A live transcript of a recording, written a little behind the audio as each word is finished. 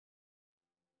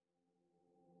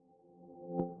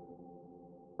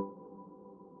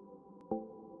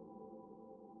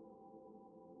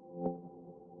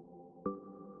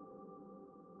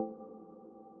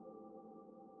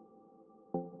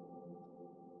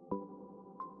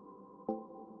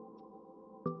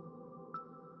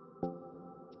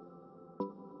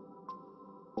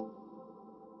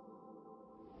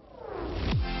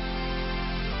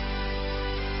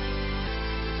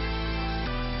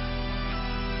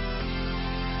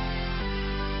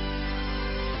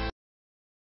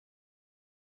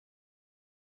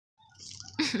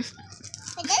This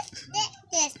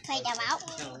Play-Doh out.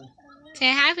 Say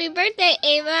happy birthday,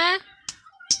 Ava.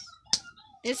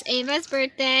 It's Ava's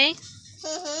birthday.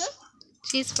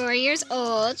 She's 4 years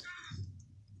old.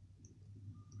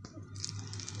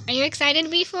 Are you excited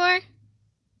to be 4?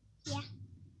 Yeah.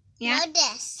 Yeah? Know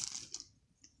this.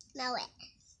 Know it.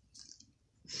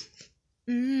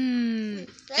 Mmm.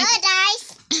 Know it,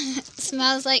 guys.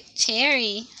 Smells like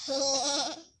cherry.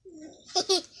 And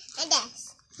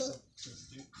this.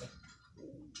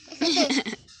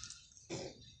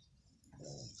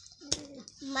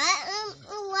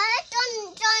 What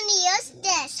don't use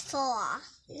this for?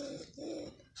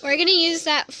 We're gonna use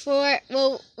that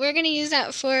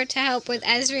for to help with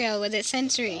Azriel with his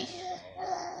sensory.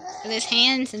 With his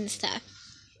hands and stuff.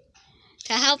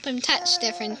 To help him touch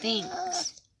different things.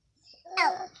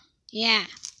 Oh. Yeah.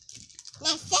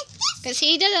 Because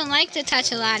he doesn't like to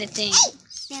touch a lot of things.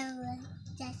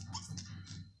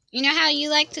 You know how you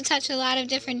like to touch a lot of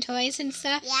different toys and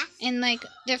stuff? Yeah. And like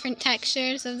different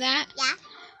textures of that? Yeah.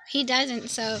 He doesn't,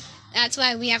 so that's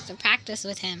why we have to practice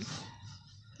with him.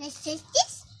 This is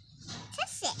this.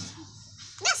 That's it.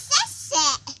 That's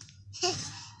it.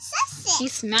 That's it.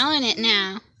 He's smelling it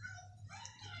now.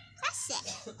 That's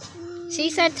it. She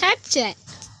said touch it.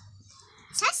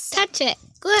 That's it. Touch it.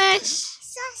 Squish.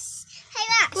 Hey,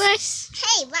 Ross. Squish.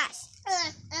 Hey, Ross.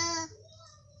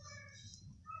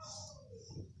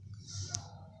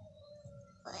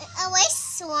 Where's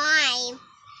slime?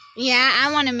 Yeah,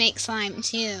 I want to make slime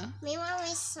too. Me want to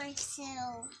make slime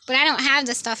too. But I don't have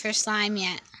the stuff for slime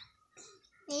yet.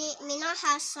 Me not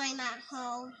have slime at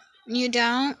home. You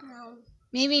don't? No.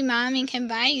 Maybe Mommy can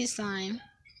buy you slime.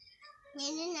 Me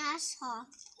an asshole.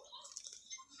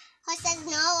 Who says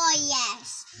no or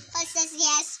yes? Who says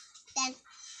yes, then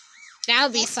That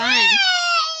would be fun.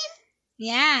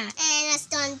 Yeah. And let's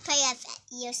don't play with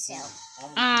you too.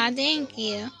 Aw, thank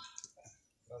you.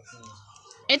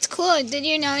 It's cool. Did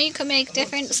you know you can make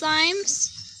different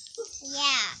slimes?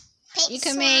 Yeah. Pink You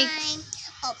can slime, make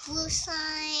or blue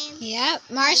slime. Yep,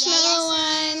 marshmallow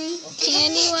one,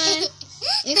 candy one.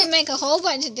 You can make a whole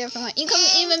bunch of different ones. You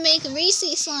can even make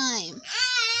Reese's slime.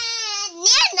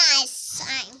 Nice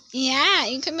slime. Yeah,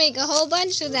 you can make a whole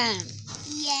bunch of them.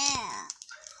 Yeah.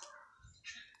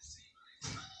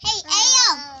 Hey,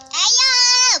 Ayo!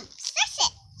 Ayo! Suss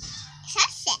it.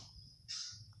 Suss it.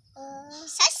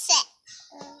 Suss it.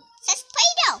 Suss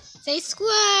Play-Doh. Say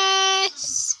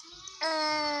squish.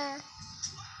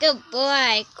 Good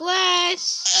boy, squish.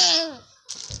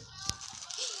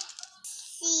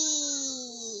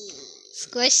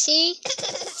 Squishy.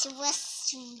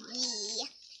 Swishy.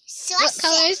 What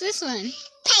color is this one?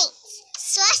 Paint.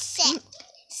 Swiss it.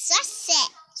 Swiss it.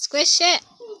 Squish it.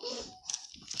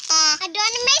 I don't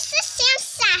want to make the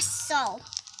sandcastle.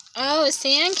 Oh,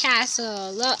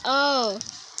 sandcastle. Look. Oh,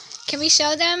 can we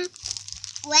show them?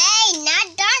 Wait,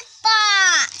 not that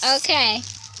box. Okay,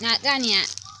 not done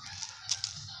yet.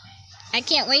 I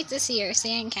can't wait to see your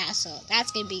sandcastle.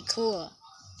 That's gonna be cool.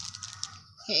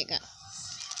 Here you go.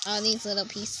 All these little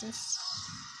pieces.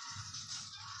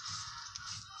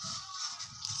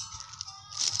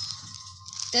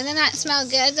 Doesn't that smell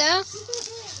good though?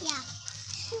 Yeah.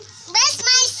 Where's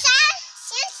my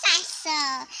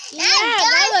sandcastle? Yeah,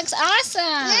 that looks awesome.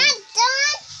 Not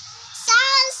done.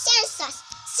 Sandcastle.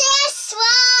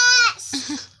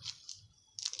 Sandcastle.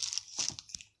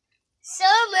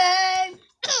 Summer.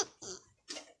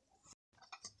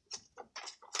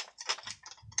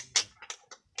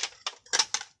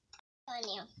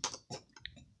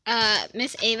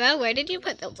 Miss Ava, where did you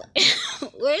put the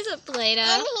where's the Play-Doh?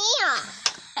 In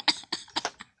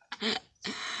here.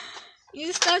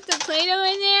 You stuck the Play-Doh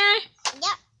in there?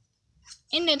 Yep.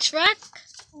 In the truck?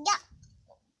 Yep.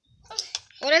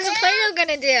 What is the Play-Doh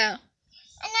gonna do? And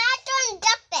I don't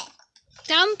dump it.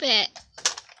 Dump it.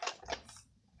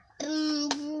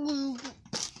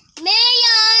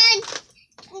 Million.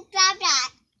 Grab that.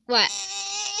 What?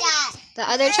 That. The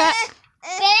other truck?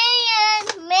 Million.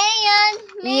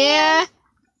 Yeah.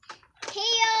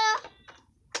 Here.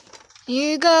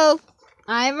 Here you go.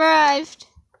 I've arrived.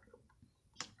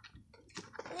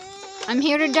 I'm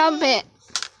here to dump it.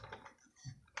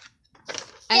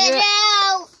 Get it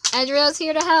out. Azriel's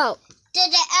here to help. Get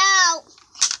it out.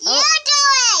 Oh. You do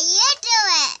it. You do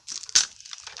it.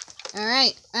 All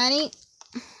right, ready?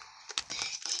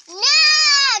 No,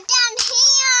 down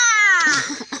here.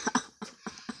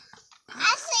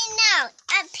 Actually, no,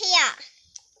 up here.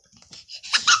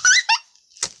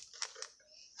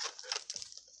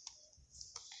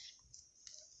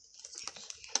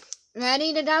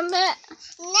 Ready to dump it?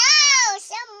 No,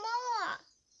 some more.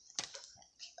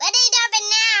 Ready to dump it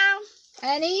now.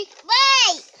 Ready?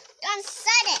 Wait. Don't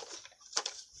set it.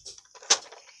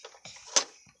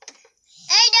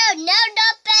 I don't know,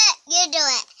 don't bet. You do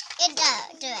it. You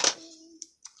do it.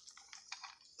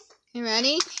 You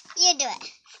ready? You do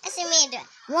it. I see me do it.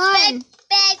 One.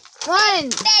 Big, 1,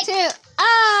 2.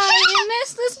 Oh, you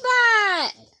missed the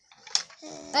spot.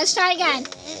 Let's try again. No.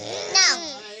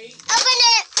 Open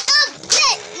it.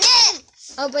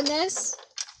 Open this.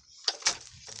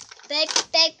 Big.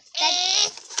 And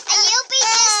you be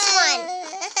this one.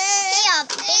 Here,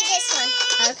 be this one.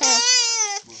 Okay.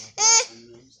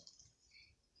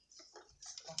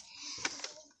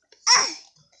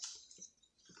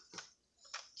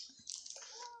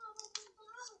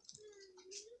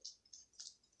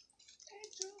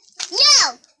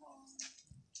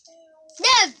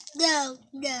 No.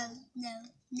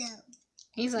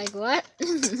 He's like, what?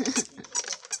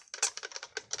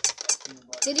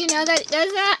 Did you know that it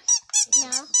does that? No.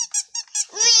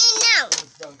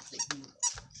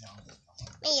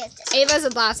 Me use this. Ava's a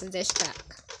boss of this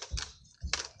truck.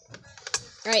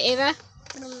 Right, Ava?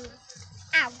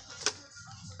 Ow.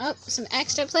 Oh, some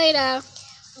extra Play-Doh.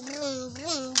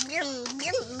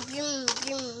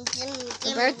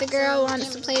 The birthday girl wants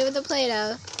to play with the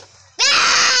Play-Doh.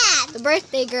 The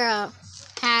birthday girl.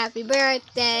 Happy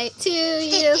birthday to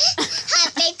you.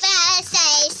 Happy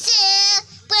birthday to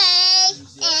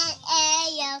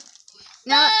you.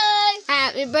 No.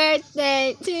 Happy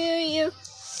birthday to you.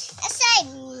 Say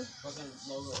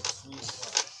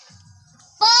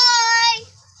bye.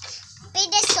 Be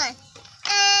this one.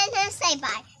 And say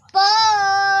bye.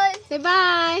 Bye. Say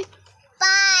bye.